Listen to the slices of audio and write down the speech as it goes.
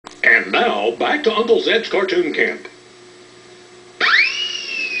And now, back to Uncle Zeb's cartoon camp.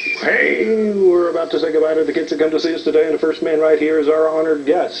 Hey, we're about to say goodbye to the kids that come to see us today, and the first man right here is our honored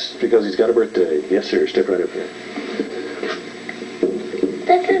guest, because he's got a birthday. Yes, sir. Step right up here.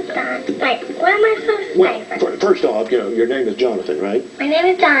 This is Don. Wait, what am I supposed to say? Well, first off, your name is Jonathan, right? My name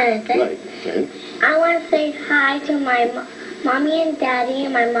is Jonathan. Right. And? I want to say hi to my mommy and daddy,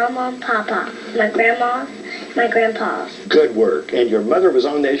 and my mama and papa, my grandmas, my grandpas. Good work. And your mother was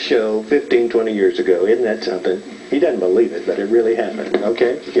on this show 15, 20 years ago. Isn't that something? He doesn't believe it, but it really happened.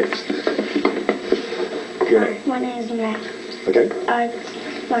 Okay? Yes. Your name? My name is Matt. Okay.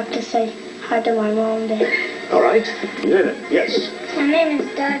 I'd like to say hi to my mom and dad. All right. You did it. Yes. My name is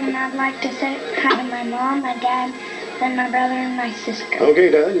Doug, and I'd like to say hi to my mom, my dad, and my brother and my sister. Okay,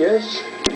 Doug. Yes.